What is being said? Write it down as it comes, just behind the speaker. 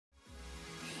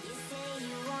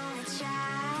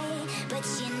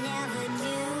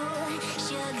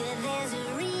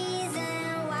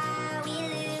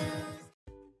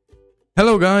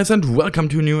Hello guys and welcome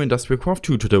to a new Industrial Craft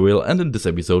 2 tutorial, and in this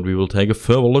episode we will take a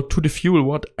further look to the fuel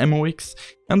rod MOX.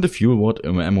 And the fuel rod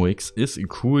MOX is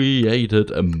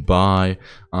created by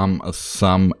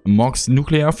some MOX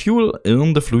nuclear fuel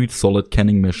in the fluid solid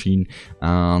canning machine,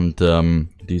 and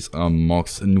these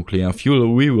MOX nuclear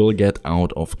fuel we will get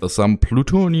out of some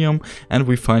plutonium, and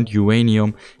we find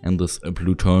uranium, and this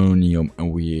plutonium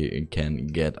we can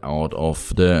get out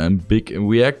of the big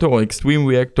reactor or extreme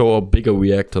reactor or bigger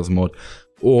reactors mod,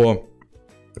 or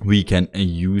we can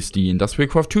use the Industrial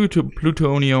Craft 2 to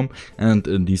plutonium, and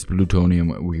this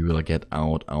plutonium we will get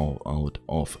out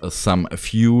of some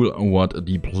fuel what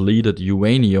depleted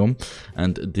uranium,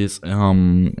 and this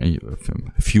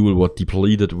fuel what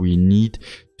depleted we need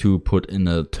to put in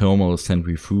a thermal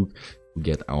centrifuge to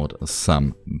get out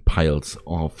some piles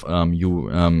of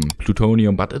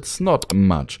plutonium, but it's not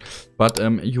much. But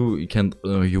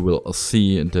you will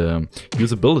see the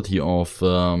usability of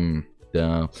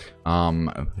the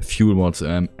fuel rods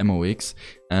MOX,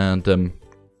 and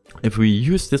if we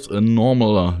use this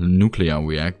normal nuclear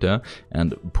reactor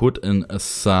and put in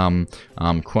some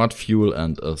quad fuel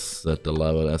and set the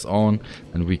level as on,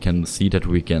 and we can see that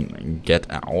we can get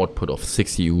an output of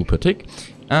 60 EU per tick,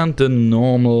 and the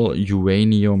normal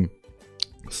uranium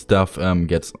stuff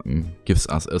gives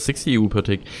us a 60 EU per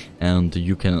tick, and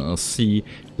you can see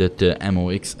that the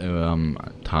MOX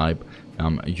type,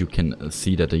 you can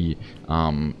see that the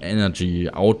energy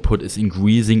output is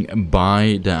increasing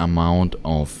by the amount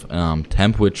of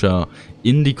temperature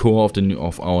in the core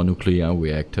of our nuclear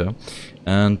reactor.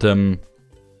 And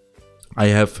I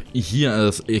have here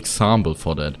an example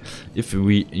for that. If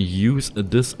we use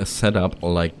this setup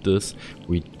like this,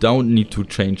 we don't need to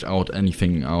change out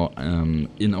anything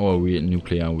in our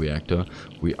nuclear reactor.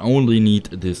 We only need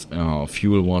this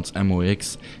fuel rods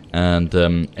MOX and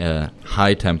a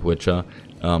high temperature,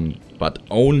 but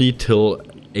only till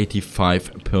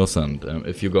 85%.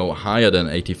 If you go higher than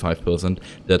 85%,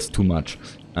 that's too much.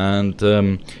 And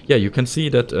yeah, you can see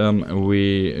that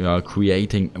we are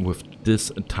creating with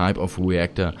this type of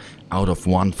reactor out of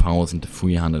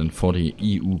 1340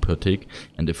 EU per tick.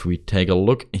 And if we take a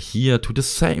look here to the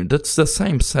same, that's the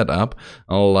same setup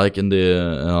like in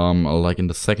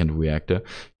the second reactor.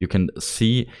 You can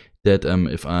see that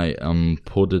if I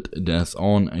put it as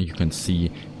on, you can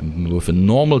see with a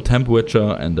normal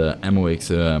temperature and the MOX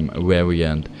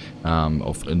variant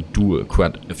of a dual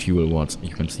quad fuel rods,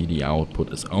 you can see the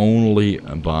output is only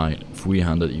by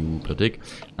 300 EU per tick.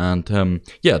 And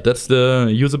yeah, that's the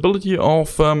usability of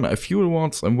fuel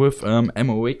rods with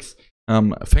MOX.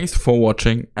 Thanks for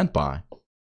watching and bye.